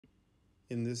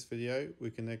In this video, we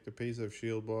connect a piece of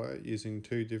shield wire using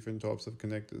two different types of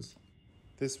connectors.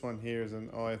 This one here is an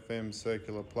IFM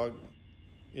circular plug.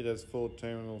 It has 4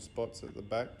 terminal spots at the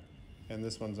back, and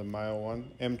this one's a male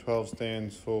one. M12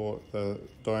 stands for the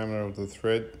diameter of the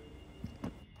thread.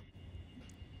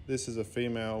 This is a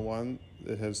female one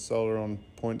that has solder on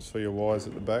points for your wires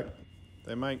at the back.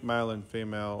 They make male and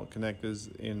female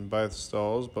connectors in both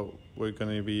styles, but we're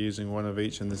going to be using one of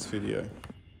each in this video.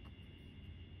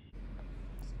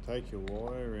 Take your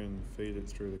wire and feed it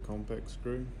through the compact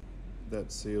screw.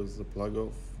 That seals the plug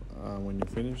off when you're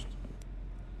finished.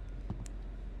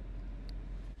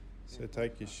 So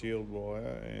take your shield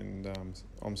wire, and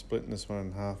I'm splitting this one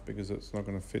in half because it's not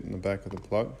going to fit in the back of the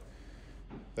plug.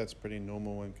 That's pretty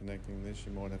normal when connecting this.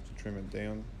 You might have to trim it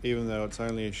down. Even though it's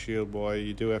only a shield wire,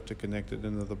 you do have to connect it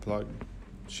into the plug.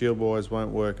 Shield wires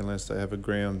won't work unless they have a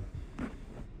ground.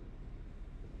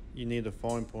 You need a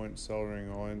fine point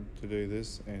soldering iron to do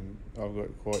this, and I've got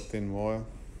quite thin wire.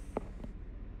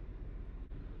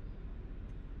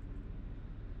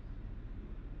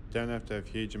 Don't have to have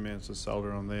huge amounts of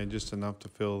solder on there, just enough to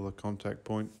fill the contact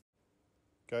point.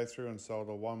 Go through and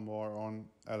solder one wire on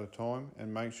at a time,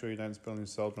 and make sure you don't spill any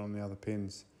solder on the other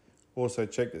pins. Also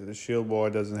check that the shield wire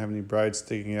doesn't have any braids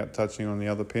sticking out touching on the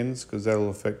other pins, because that'll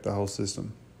affect the whole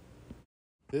system.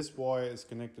 This wire is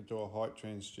connected to a height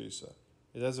transducer.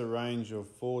 It has a range of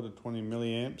 4 to 20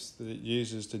 milliamps that it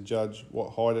uses to judge what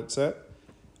height it's at.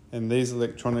 And these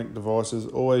electronic devices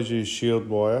always use shield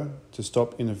wire to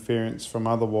stop interference from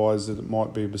other wires that it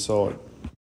might be beside.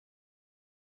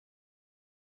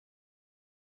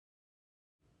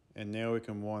 And now we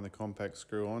can wind the compact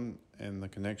screw on, and the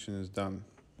connection is done.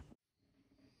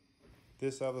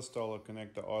 This other style of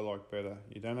connector I like better.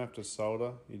 You don't have to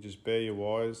solder, you just bare your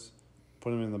wires,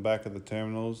 put them in the back of the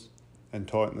terminals and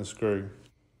tighten the screw.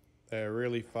 They are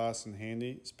really fast and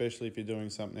handy, especially if you're doing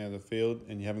something out of the field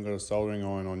and you haven't got a soldering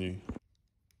iron on you.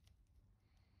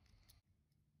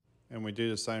 And we do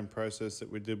the same process that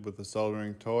we did with the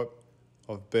soldering type.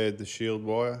 I've bared the shield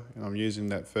wire, and I'm using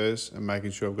that first and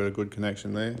making sure I've got a good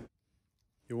connection there.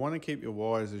 You want to keep your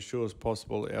wires as short as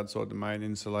possible outside the main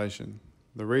insulation.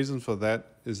 The reason for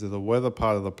that is that the weather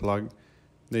part of the plug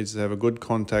needs to have a good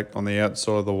contact on the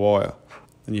outside of the wire.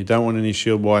 And you don't want any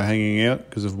shield wire hanging out,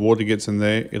 because if water gets in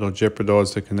there, it'll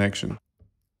jeopardize the connection.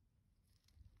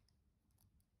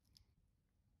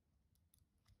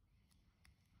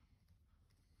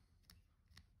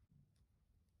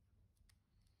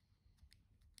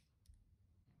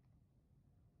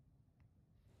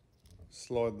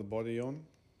 Slide the body on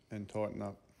and tighten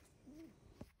up.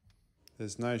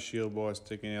 There's no shield wire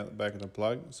sticking out the back of the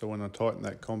plug, so when I tighten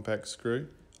that compact screw,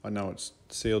 I know it's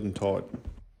sealed and tight.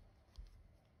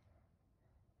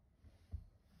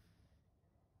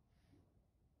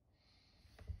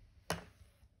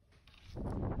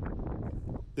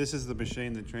 This is the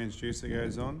machine the transducer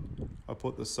goes on. I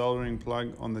put the soldering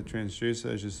plug on the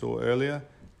transducer as you saw earlier,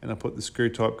 and I put the screw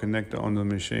type connector on the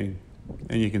machine.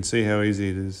 And you can see how easy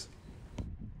it is.